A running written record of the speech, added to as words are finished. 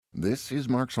This is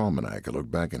Mark's Almanac, a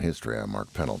look back in history. I'm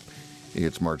Mark Pennell.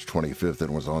 It's March 25th,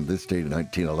 and was on this date in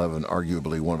 1911,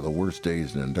 arguably one of the worst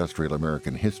days in industrial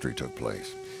American history took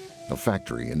place. A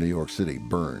factory in New York City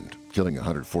burned, killing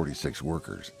 146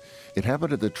 workers. It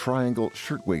happened at the Triangle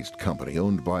Shirtwaist Company,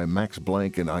 owned by Max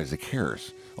Blank and Isaac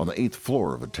Harris, on the 8th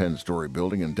floor of a 10-story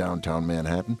building in downtown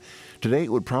Manhattan. Today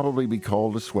it would probably be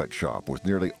called a sweatshop, with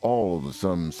nearly all of the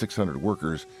some 600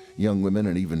 workers, young women,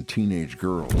 and even teenage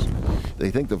girls. They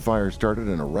think the fire started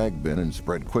in a rag bin and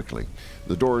spread quickly.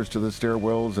 The doors to the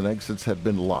stairwells and exits had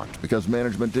been locked because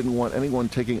management didn't want anyone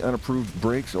taking unapproved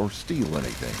breaks or steal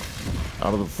anything.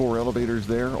 Out of the 4 elevators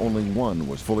there, only one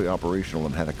was fully operational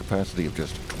and had a capacity of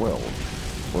just 12.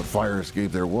 What fire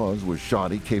escape there was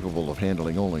shoddy, capable of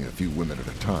handling only a few women at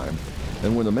a time.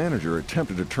 And when the manager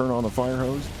attempted to turn on the fire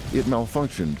hose, it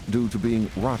malfunctioned due to being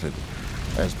rotted.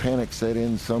 As panic set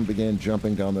in, some began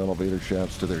jumping down the elevator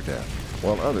shafts to their death,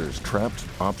 while others, trapped,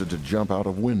 opted to jump out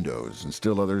of windows, and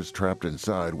still others trapped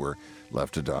inside were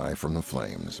left to die from the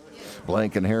flames.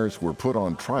 Blank and Harris were put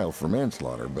on trial for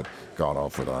manslaughter, but got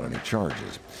off without any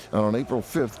charges. And on April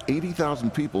 5th,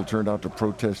 80,000 people turned out to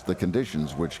protest the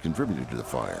conditions which contributed to the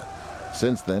fire.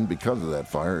 Since then, because of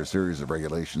that fire, a series of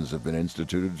regulations have been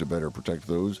instituted to better protect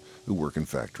those who work in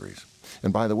factories.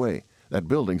 And by the way, that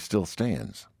building still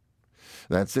stands.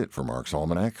 That's it for Mark's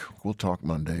Almanac. We'll talk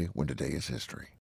Monday when today is history.